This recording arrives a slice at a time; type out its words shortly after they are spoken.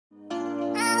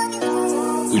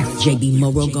It's JB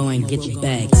Morrow going, get your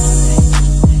bag.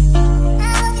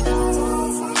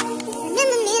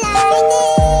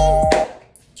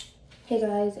 Hey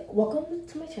guys, welcome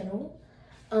to my channel.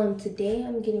 Today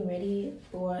I'm getting ready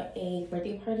for a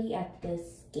birthday party at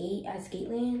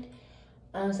Skateland.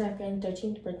 It's my friend's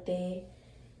 13th birthday,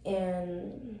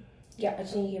 and yeah, I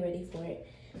just need to get ready for it.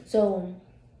 So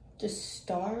to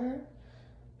start,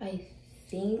 I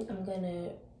think I'm gonna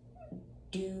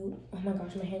do, oh my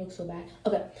gosh, my hair looks so bad.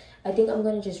 Okay, I think I'm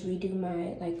gonna just redo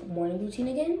my like morning routine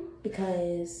again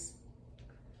because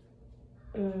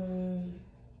do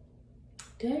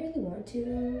I really want to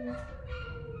though?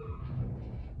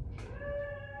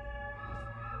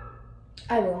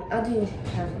 I will. I'll do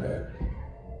half of it.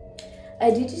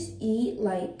 I did just eat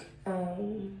like I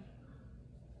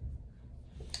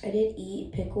did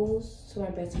eat pickles, so my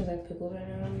breath smells like pickles right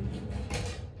now.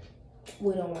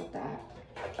 We don't want that.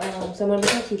 So I'm gonna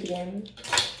brush my teeth again,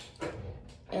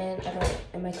 and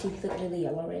my teeth look really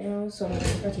yellow right now, so I'm gonna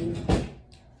brush my teeth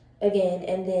again,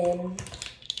 and then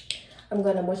I'm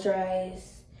gonna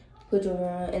moisturize, put jewelry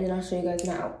on, and then I'll show you guys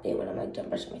my outfit when I'm like done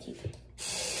brushing my teeth.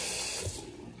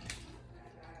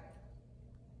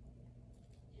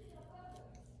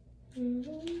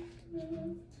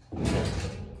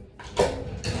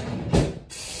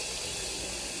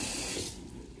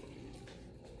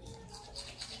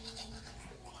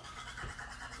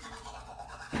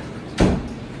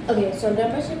 Okay, so I'm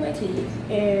done brushing my teeth,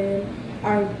 and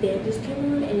our fan just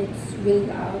came on, and it's really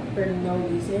loud for no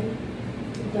reason.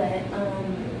 But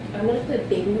I'm gonna put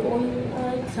baby oil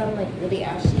on, so I'm like really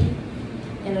ashy,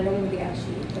 and I don't want to be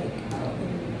ashy like out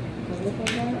in public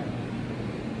like that.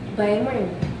 But I am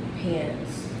wearing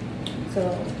pants, so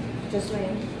just my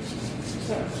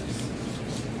socks.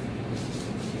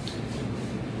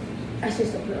 I should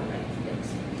still put on my things.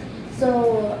 So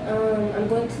I'm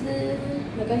going to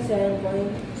like I said, I'm going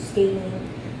skating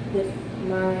with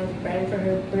my friend for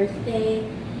her birthday.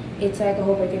 It's like a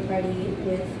whole birthday party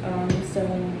with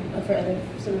some of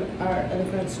our other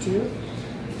friends too.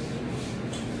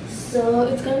 So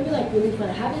it's gonna be like really fun.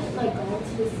 I haven't like gone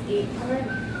to the skate park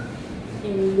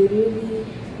in literally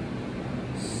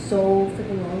so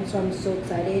freaking long, so I'm so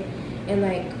excited. And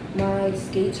like my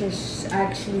skates are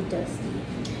actually dusty,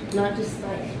 not just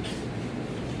like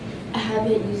I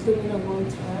haven't used them in a long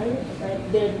time.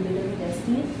 Like they're literally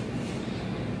dusty.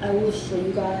 I will show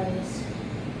you guys.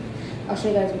 I'll show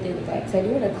you guys what they look like. So I do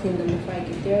want to clean them before I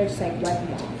get there. Just like wipe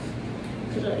them off.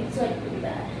 Cause it's like really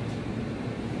bad.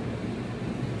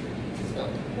 So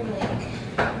I'm like.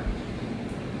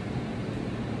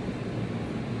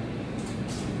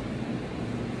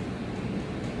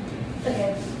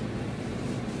 Okay.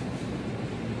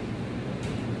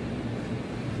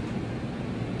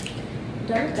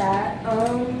 Done with that.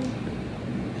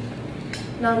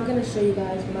 Now I'm gonna show you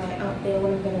guys my outfit,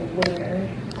 what I'm gonna wear.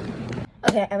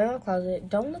 Okay, I'm in my closet.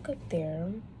 Don't look up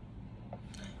there.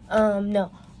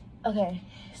 No. Okay,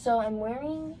 so I'm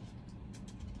wearing,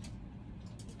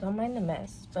 don't mind the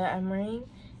mess, but I'm wearing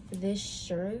this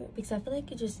shirt because I feel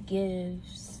like it just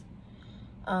gives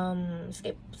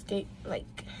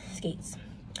skates.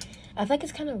 I feel like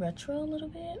it's kind of retro a little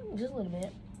bit, just a little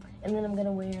bit. And then I'm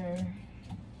gonna wear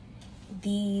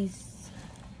these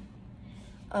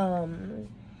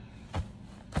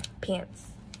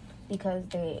pants because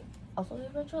they also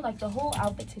look retro. Like the whole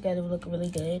outfit together would look really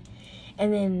good.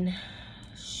 And then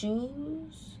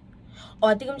shoes. Oh,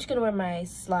 I think I'm just gonna wear my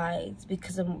slides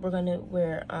because we're gonna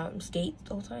wear skates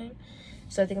the whole time.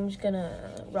 So I think I'm just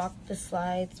gonna rock the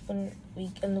slides when we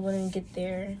get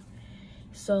there.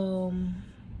 So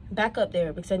back up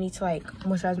there because I need to like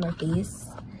moisturize my face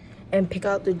and pick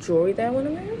out the jewelry that I want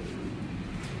to wear.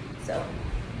 So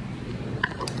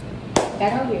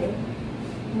back out here,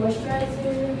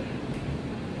 moisturizer.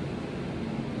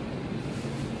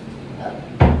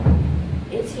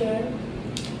 It's here.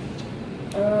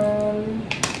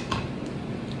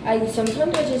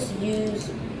 Sometimes I just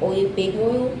use baby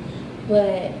oil,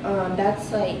 but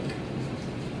that's like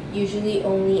usually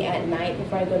only at night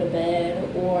before I go to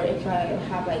bed, or if I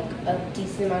have like a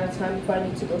decent amount of time before I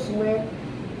need to go somewhere,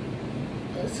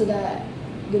 so that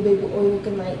the baby oil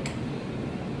can like,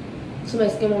 so my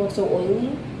skin won't look so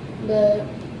oily. But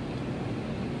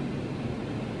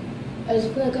I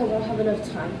just feel like I won't have enough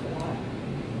time for that.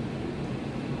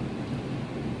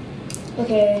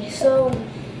 Okay, so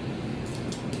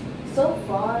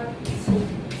far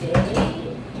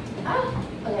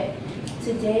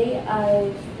today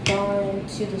I've gone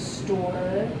to the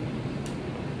store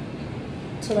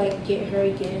to like get her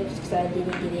a gift because I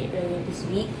didn't get it earlier this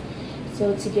week.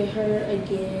 So to get her a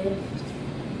gift,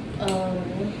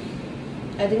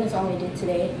 I think that's all I did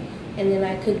today. And then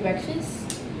I cooked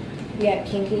breakfast. We had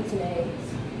pancakes and eggs.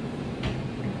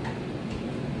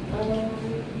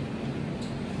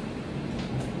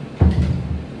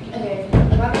 Okay,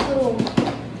 I got my little,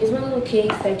 it's my little case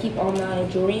that I keep all my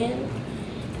jewelry in.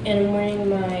 And I'm wearing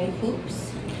my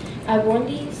hoops. I've worn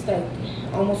these like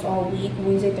almost all week,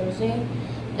 Wednesday, Thursday.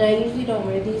 And I usually don't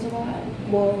wear these a lot.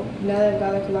 Well, now that I've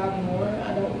got like a lot more,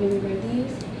 I don't really wear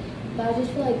these. But I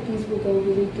just feel like these will go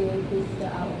really good with the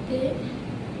outfit.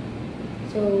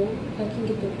 So if I can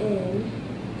get them in.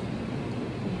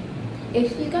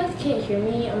 If you guys can't hear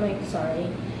me, I'm like sorry.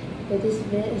 But this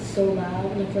vent is so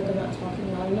loud and I feel like I'm not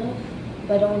talking loud enough.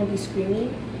 But I don't want to be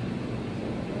screaming.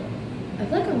 I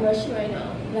feel like I'm rushing right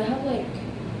now. But I have like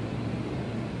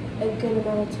a good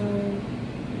amount of time.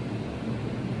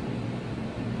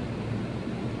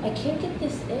 I can't get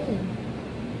this in.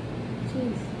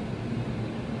 Jeez.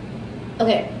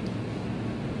 Okay.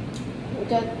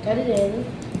 Got it in.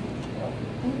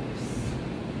 Oops.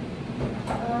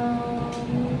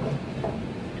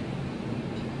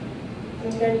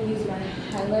 I'm going to use my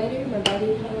highlighter, my body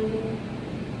highlighter,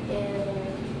 and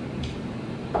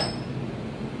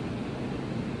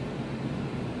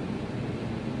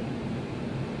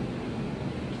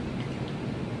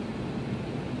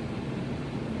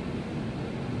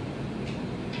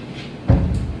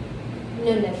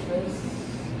no necklace.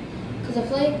 Cause I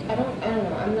feel like I don't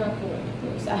know. I'm not gonna wear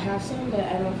necklace. I have some, but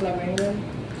I don't feel like wearing them.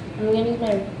 I'm gonna use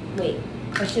my wait.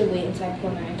 I should wait until I put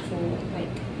on my actual like.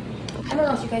 Oh my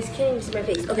gosh, you guys can't even see my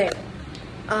face. Okay.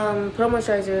 Put on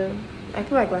moisturizer. I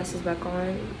put my glasses back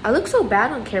on. I look so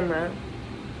bad on camera.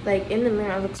 Like in the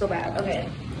mirror, I look so bad. Okay.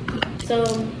 So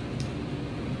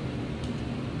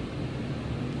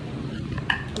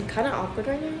I'm kind of awkward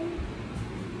right now,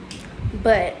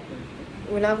 but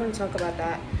we're not going to talk about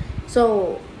that.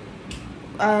 So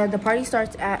the party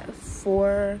starts at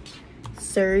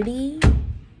 4:30.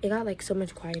 It got like so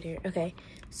much quieter. Okay,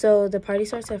 so the party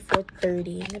starts at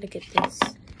 4:30. I'm gonna get this.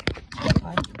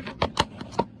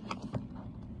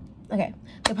 Okay,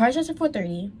 the party starts at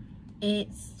 4:30.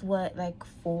 It's what, like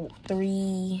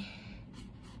 3.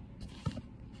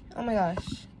 Oh my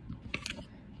gosh,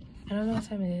 I don't know what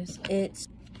time it is. It's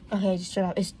okay, just shut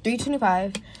up. It's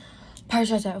 3:25. Party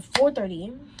starts at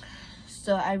 4:30.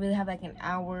 So I really have like an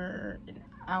hour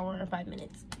and 5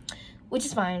 minutes, which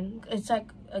is fine. It's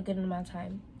like a good amount of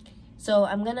time. So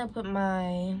I'm gonna put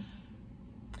my,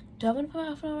 do I want to put my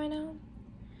outfit on right now?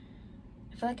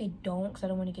 I feel like I don't, because I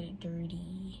don't want to get it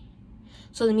dirty.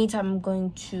 So in the meantime, I'm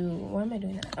going to, why am I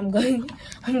doing that? I'm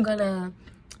gonna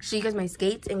show you guys my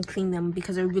skates and clean them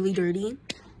because they're really dirty.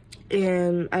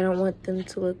 And I don't want them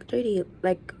to look dirty,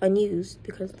 like unused,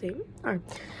 because they are.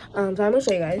 So I'm gonna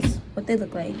show you guys what they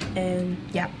look like, and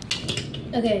yeah.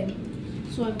 Okay,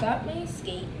 so I've got my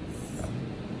skates.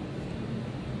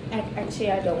 Actually,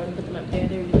 I don't want to put them up there.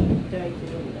 They're really bad.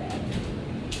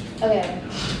 Okay.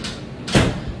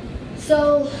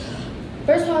 So,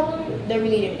 first problem, they're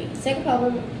really dirty. Second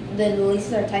problem, the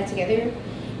laces are tied together,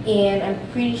 and I'm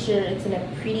pretty sure it's in a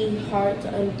pretty hard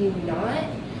to undo knot.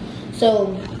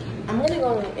 So I'm gonna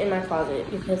go in my closet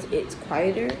because it's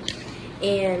quieter,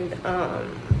 and I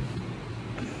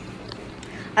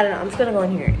don't know, I'm just gonna go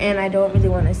in here, and I don't really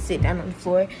want to sit down on the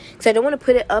floor because I don't want to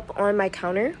put it up on my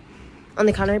counter,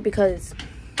 because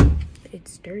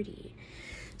it's dirty.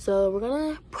 So we're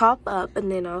gonna prop up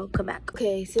and then I'll come back.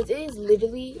 Okay, since it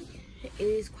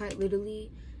is quite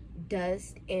literally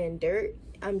dust and dirt,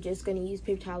 I'm just gonna use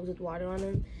paper towels with water on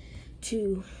them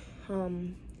to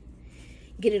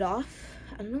get it off.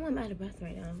 I don't know why I'm out of breath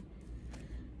right now.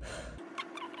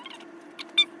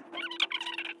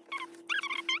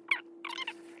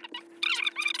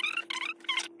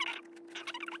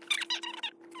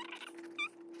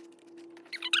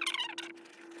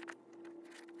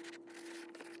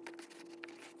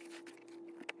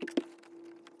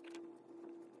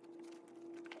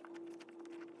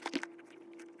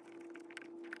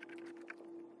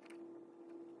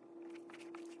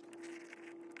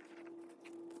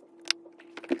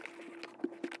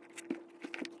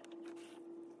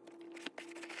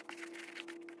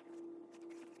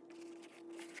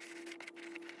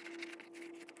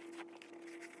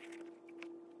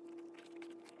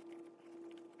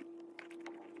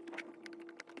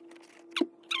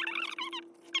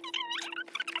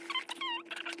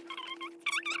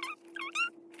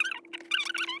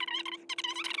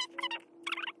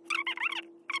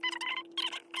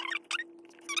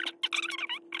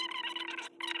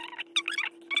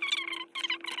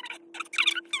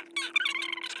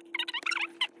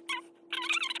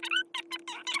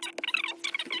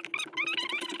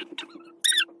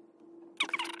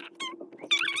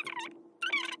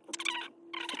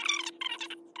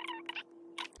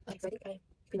 so I think I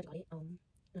pretty much got it.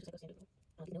 It's just like a standard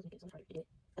though. Even though it was hard to do it.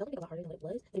 I don't think it was harder than what it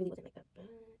was. It really wasn't like that bad.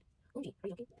 Oh gee, are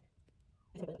you okay?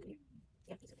 I think I'm really here.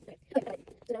 Yeah, okay. Okay.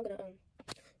 So now I'm gonna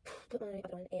put my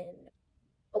other one and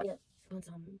yeah, on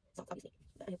some socks obviously.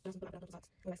 I also put on some socks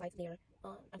on my slides there.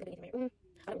 I'm gonna get my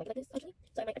I don't like this actually.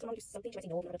 So I might tomorrow do something, she might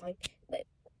say no another time. But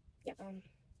yeah,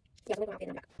 yeah, so I'm gonna go out and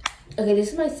I'm back. Okay,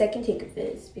 this is my second take of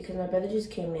this because my brother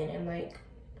just came in and like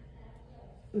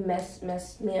messed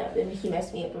me up, and he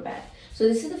messed me up real bad. So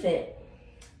this is the fit.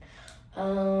 I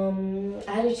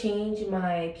had to change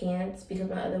my pants because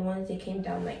my other ones, they came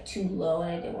down like too low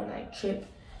and I didn't want to like trip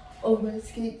over my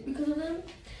skates because of them.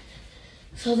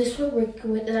 So this we're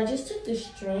working with, and I just took the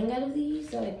string out of these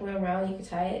that like went around, you could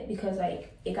tie it because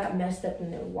like it got messed up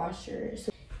in the washer.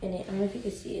 So, and it, I don't know if you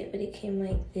can see it, but it came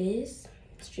like this,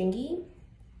 stringy.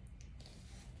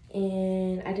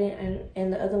 And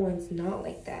and the other one's not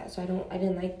like that, so I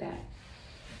didn't like that.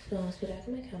 So I'll put it back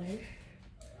on my counter.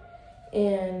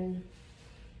 And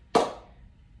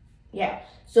yeah,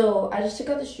 so I just took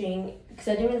out the string because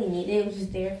I didn't really need it. It was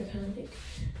just there for kind of like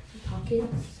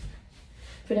pockets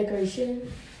for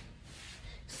decoration.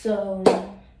 So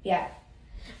yeah,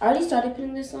 I already started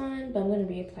putting this on, but I'm gonna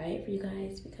reapply it for you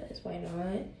guys because why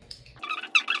not?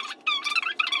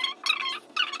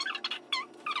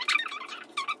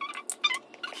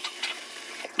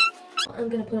 I'm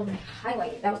gonna put on my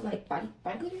highlight. That was like body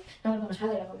glitter. Now I'm gonna put my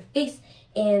highlight on my face.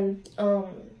 And oh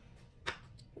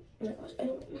my gosh, I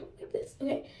don't like this.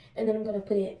 Okay, and then I'm gonna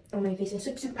put it on my face. It's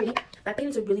super pretty. I think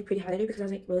it's a really pretty highlighter because it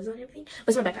has like roses on everything. But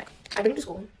it's in my backpack. I bring it to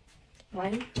school. Why?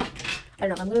 I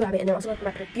don't know. I'm gonna grab it, and then I'm also gonna put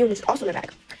my perfume, which is also in my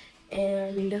bag.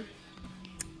 And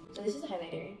so this is the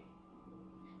highlighter.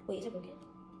 Wait, is it broken?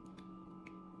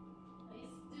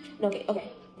 No, okay,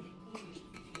 okay.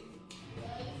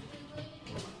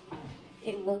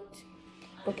 It looked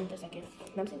broken for a second.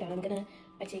 Now I'm sitting down.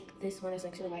 I take this one that's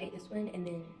like super light, this one, and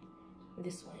then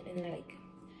this one, and then I like,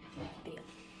 yeah,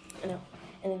 no,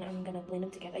 and then I'm gonna blend them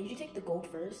together. I usually take the gold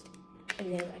first,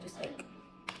 and then I just like,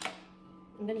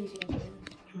 I'm gonna use it on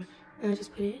camera, and I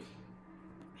just put it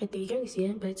right there. You can't really see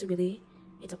it, but it's so pretty.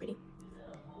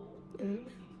 And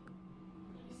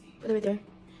put it right there,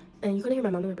 and you couldn't hear my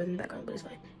mom and my brother in the background, but it's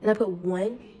fine. And I put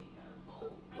one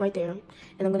right there, and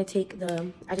I'm gonna take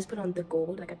I just put on the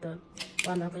gold like at the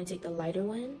bottom. I'm gonna take the lighter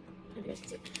one. Maybe you guys can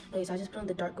see it. Okay, so I just put on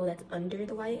the dark gold that's under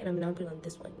the white, and I'm now putting on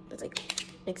this one that's like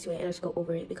next to it, and I just go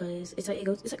over it because it's like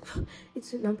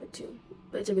it's number 2,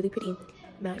 but it's a really pretty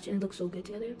match and it looks so good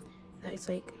together. It's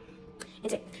like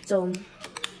insane. So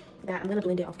that I'm gonna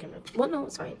blend it off camera. Well, no,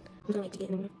 it's fine. I'm gonna like to get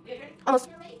in there. Almost.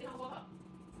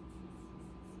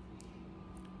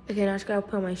 Okay, now I just gotta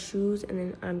put on my shoes, and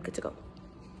then I'm good to go.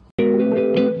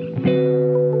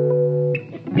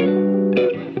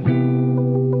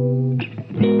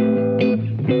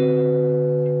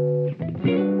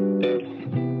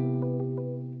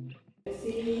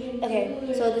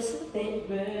 Okay, so this is the fit.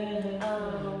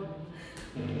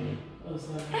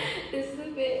 This is the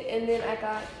fit, and then I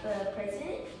got the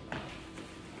present.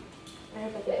 I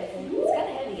have like the present. It's kind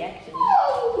of heavy actually.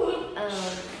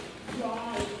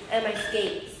 And my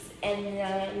skates, and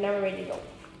now we're ready to go.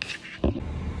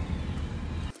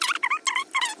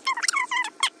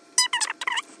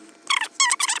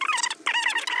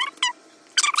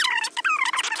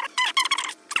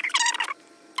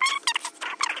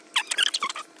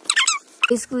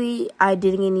 Basically, I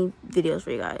didn't get any videos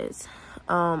for you guys.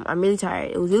 I'm really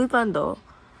tired. It was really fun though,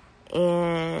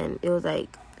 and it was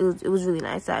like it was really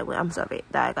nice. I'm sorry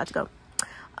that I got to go.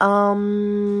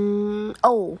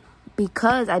 Oh,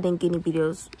 because I didn't get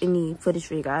any footage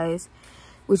for you guys,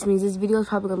 which means this video is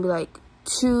probably gonna be like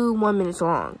 2 more minutes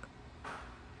long.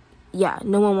 Yeah,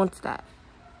 no one wants that.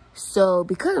 So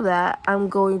because of that, I'm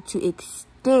going to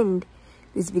extend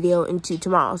this video into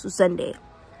tomorrow, so Sunday.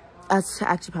 I was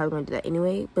actually probably going to do that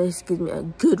anyway, but this gives me a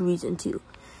good reason to.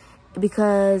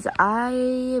 Because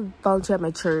I volunteer at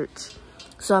my church,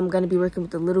 so I'm going to be working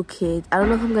with the little kids. I don't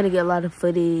know if I'm going to get a lot of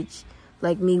footage,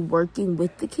 like me working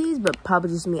with the kids, but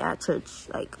probably just me at church,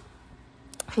 like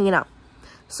hanging out.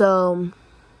 So,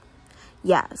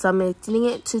 yeah, so I'm extending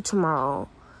it to tomorrow.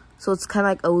 So it's kind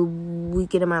of like a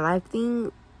weekend in my life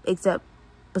thing, except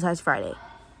besides Friday.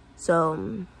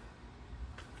 So,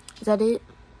 is that it?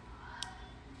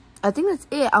 I think that's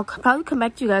it. I'll probably come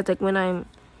back to you guys like when I'm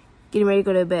getting ready to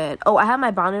go to bed. Oh, I have my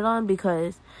bonnet on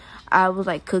because I was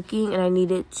like cooking and I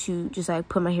needed to just like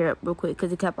put my hair up real quick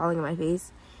because it kept falling in my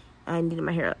face. And I needed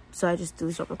my hair up, so I just threw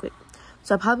this up real quick.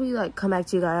 So I'll probably like come back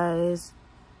to you guys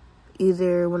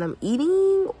either when I'm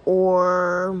eating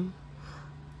or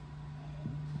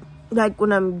like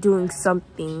when I'm doing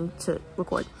something to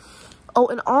record. Oh,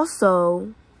 and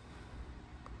also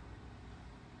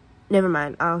never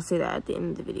mind. I'll say that at the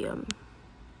end of the video.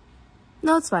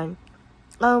 No, it's fine.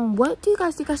 What do you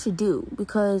guys think I should do?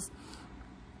 Because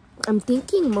I'm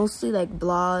thinking mostly like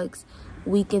vlogs,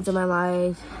 weekends of my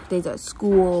life, days at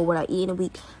school, what I eat in a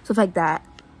week, stuff like that.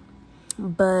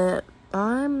 But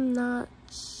I'm not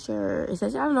sure.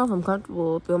 Especially, I don't know if I'm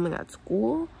comfortable filming at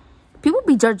school. People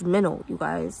be judgmental, you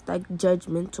guys. Like,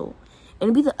 judgmental. And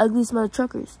it'd be the ugliest mother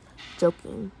truckers.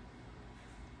 Joking.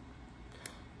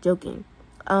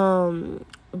 But I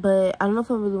don't know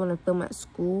if I really want to film at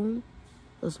school.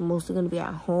 It's mostly going to be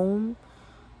at home.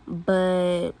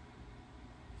 But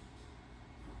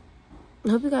I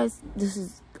hope you guys, this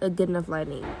is a good enough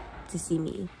lighting to see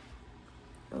me.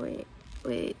 Oh,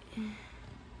 wait.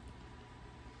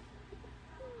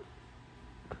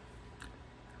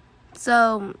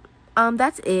 So,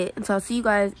 that's it. So I'll see you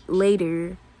guys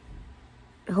later.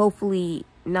 Hopefully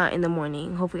not in the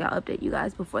morning. Hopefully I'll update you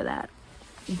guys before that.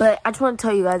 But I just want to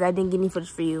tell you guys I didn't get any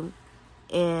footage for you.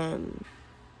 And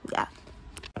yeah.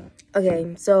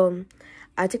 Okay, so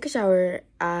I took a shower.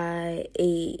 I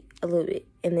ate a little bit.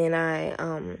 And then I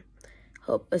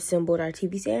assembled our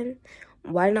TV stand.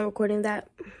 Why am I recording that?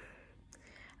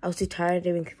 I was too tired. I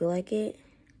didn't feel like it.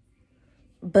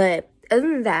 But other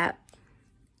than that,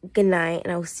 good night,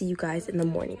 and I will see you guys in the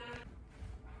morning.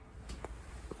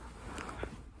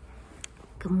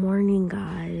 Good morning,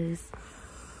 guys.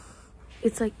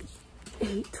 It's like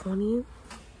 8:20.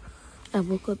 I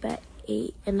woke up at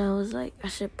 8, and I was like, I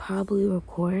should probably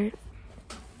record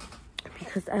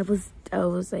because I wasn't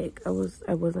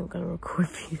gonna record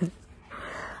for you guys.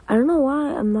 I don't know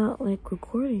why I'm not like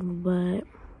recording, but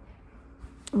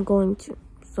I'm going to.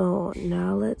 So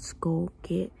now let's go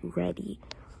get ready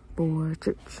for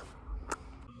church.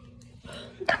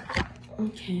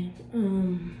 Okay,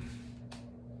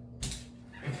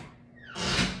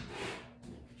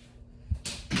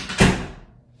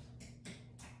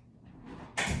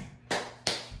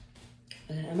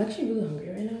 I'm actually really hungry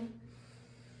right now,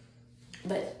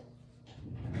 but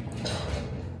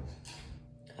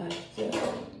I still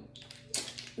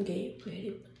get ready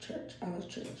for church. I was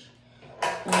church,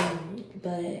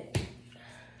 but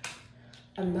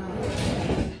I'm not.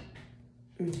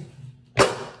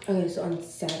 Okay, so on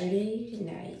Saturday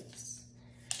nights,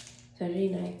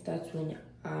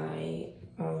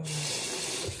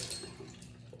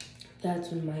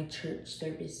 that's when my church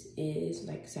service is.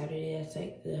 Like Saturday, that's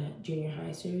like the junior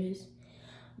high service.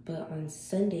 But on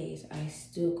Sundays, I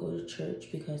still go to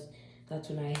church because that's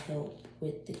when I help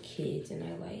with the kids, and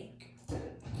I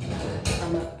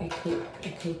coach the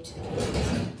kids.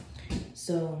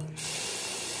 So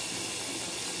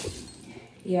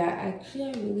yeah, actually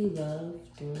I really love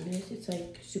doing this. It's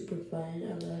like super fun.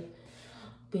 I love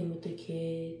being with the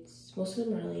kids. Most of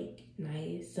them are like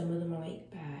nice. Some of them are like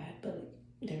bad, but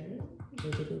they're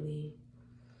literally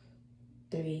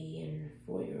 3 and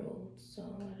 4-year-olds, so I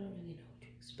don't really know what to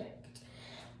expect.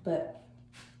 But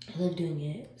I love doing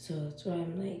it, so that's why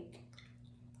I'm like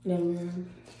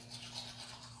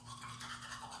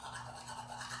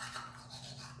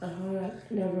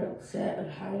never upset of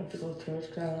having to go to church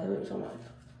because I love it so much.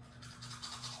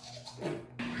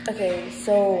 Okay,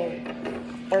 so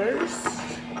first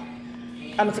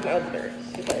I'm gonna take my other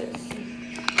because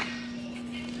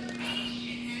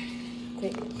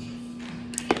quick.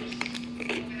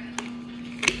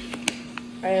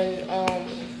 And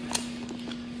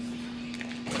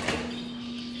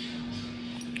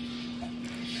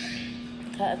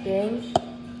cut a very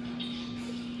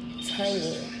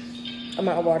tiny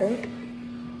amount of water.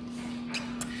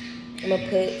 I'm gonna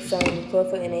put some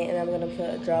chlorophyll in it, and I'm gonna put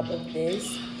a drop of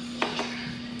this.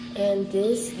 And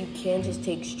this you can just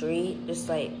take straight, just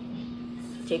like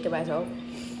take it by itself.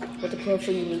 With the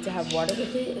chlorophyll, you need to have water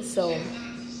with it, so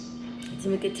to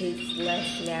make it taste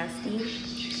less nasty,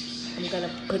 I'm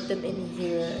gonna put them in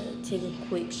here, take a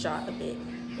quick shot of it.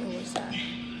 What was that?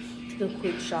 Take a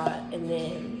quick shot, and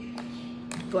then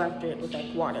go after it with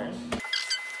like water.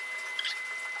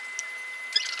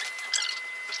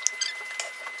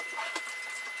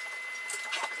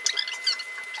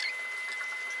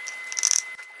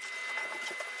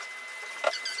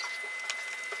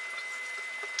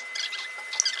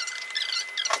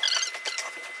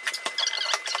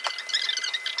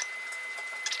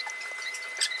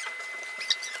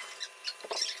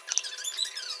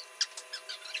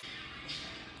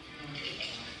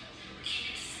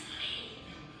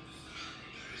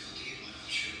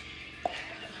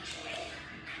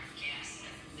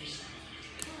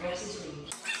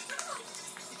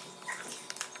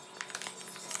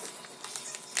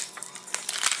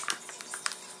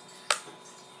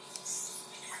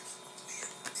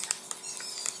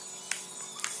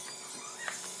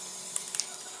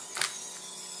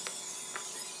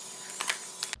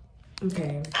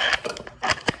 Okay.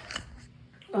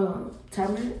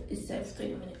 Timer is set for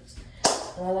 30 minutes.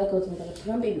 And all that goes, I'm gonna put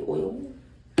on baby oil.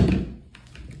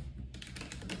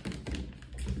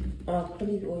 Put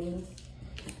baby oil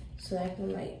so I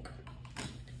can like.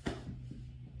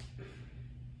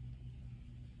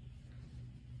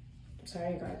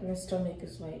 Sorry guys, my stomach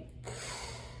is like.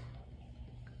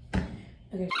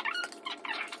 Okay.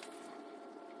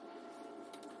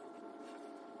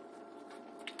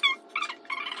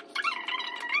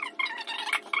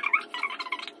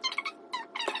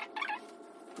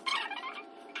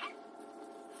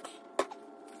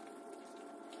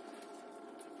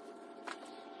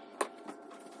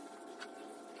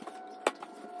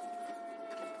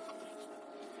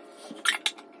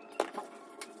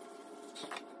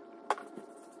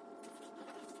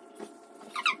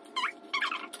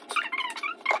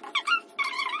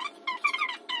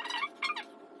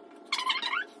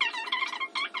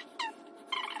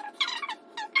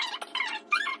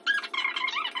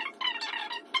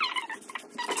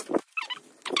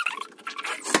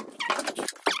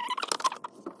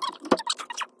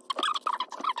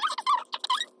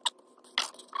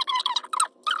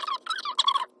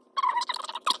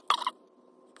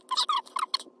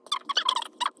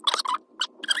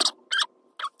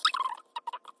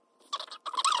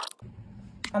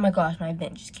 Oh my gosh, my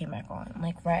vent just came back on.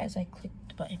 Like right as I clicked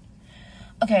the button.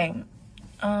 Okay.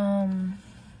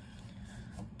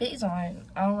 Bit is on.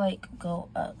 I'll like go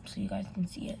up so you guys can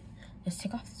see it. Let's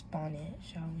take off this bonnet,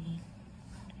 shall we?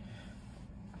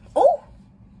 Oh!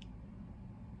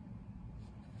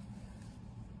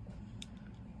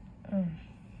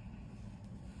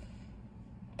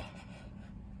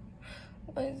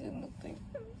 Why does it look like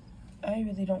I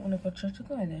really don't want to go to church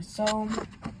looking like this. So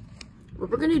what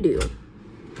we're gonna do,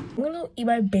 I'm gonna eat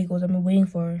my bagels I've been waiting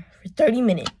for 30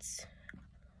 minutes.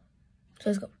 So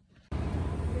let's go.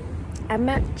 I'm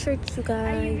at church, you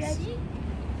guys. Are you ready?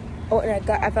 Oh, and I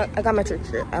got my church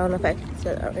shirt. I don't know if I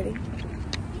said it already.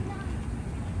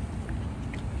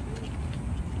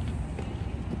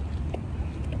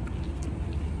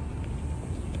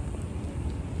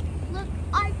 Look,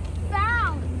 I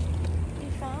found. You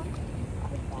found? I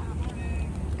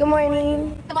found. Good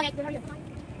morning. Good morning. Good morning. Good morning.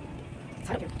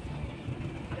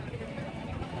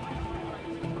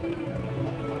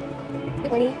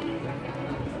 Good morning. Okay. Good morning.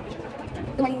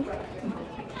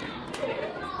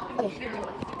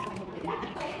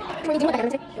 Do you know what I'm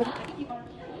gonna say?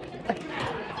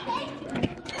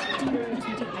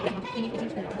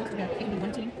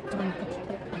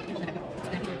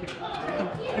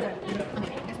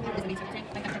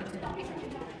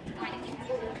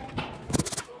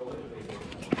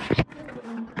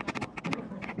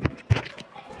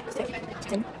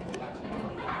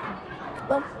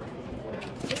 Well,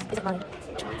 this isn't mine.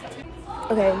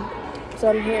 Okay, so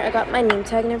I'm here. I got my name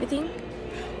tag and everything,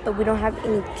 but we don't have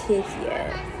any kids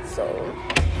yet. So,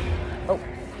 oh,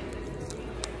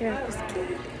 here I this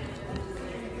kid.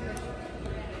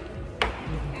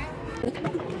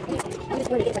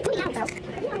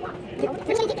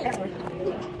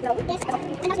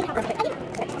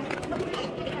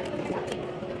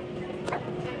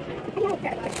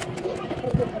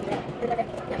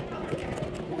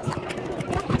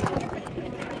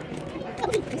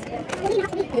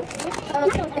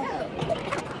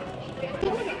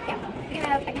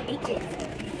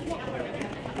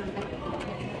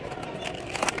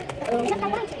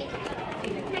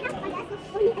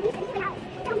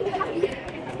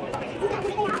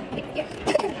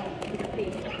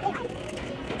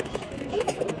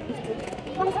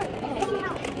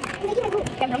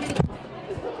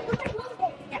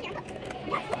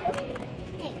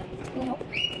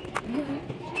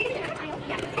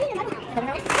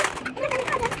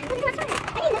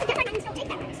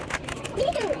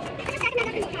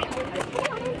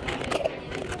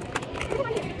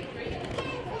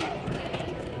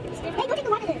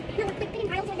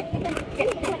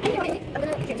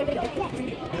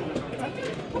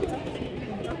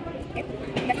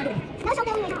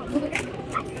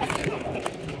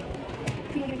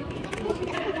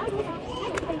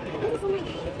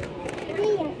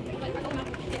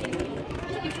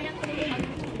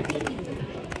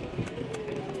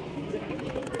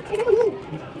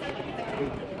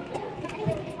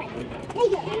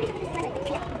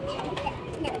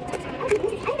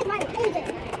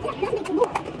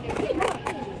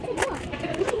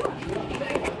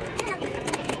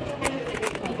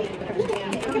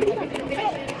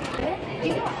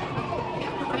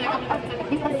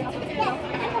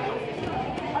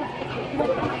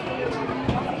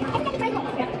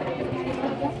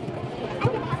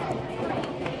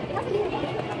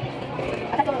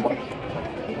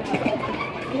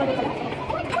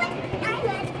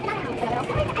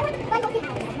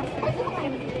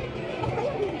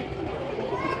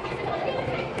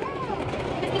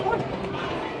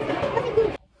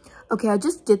 Okay, I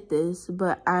just did this,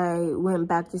 but I went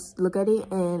back to look at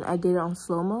it, and I did it on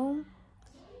slow-mo.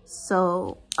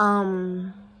 So, if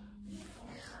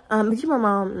you're my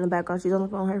mom in the background, she's on the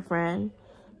phone with her friend.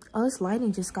 Oh, this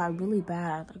lighting just got really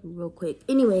bad, like, real quick.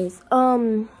 Anyways,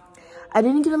 I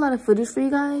didn't get a lot of footage for you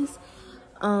guys,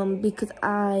 because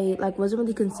I, like, wasn't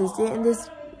really consistent in this.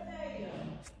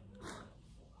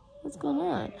 What's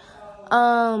going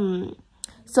on?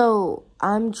 So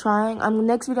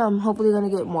next video, I'm hopefully gonna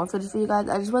get more footage for you guys.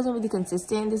 I just wasn't really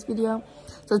consistent in this video,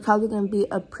 so it's probably gonna be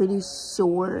a pretty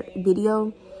short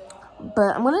video.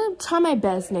 But I'm gonna try my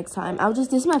best next time.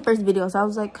 This is my first video, so I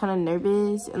was like kind of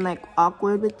nervous and like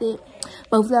awkward with it.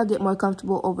 But hopefully I'll get more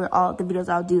comfortable over all the videos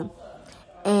I'll do.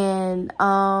 And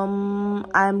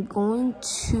I'm going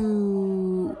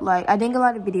to, like, I didn't get a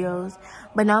lot of videos,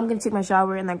 but now I'm gonna take my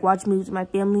shower and like watch movies with my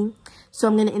family. So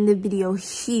I'm gonna end the video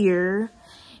here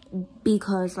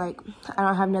because like I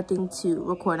don't have nothing to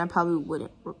record. I probably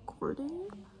wouldn't record it.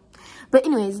 But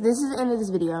anyways, this is the end of this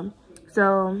video.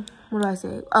 So what do I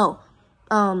say? Oh,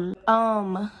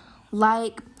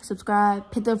 like,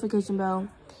 subscribe, hit the notification bell,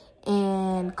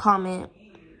 and comment.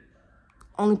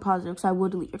 Only positive, so I will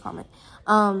delete your comment.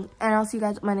 And I'll see you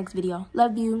guys in my next video.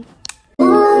 Love you.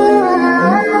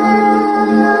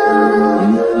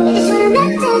 It's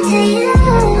connected to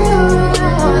you.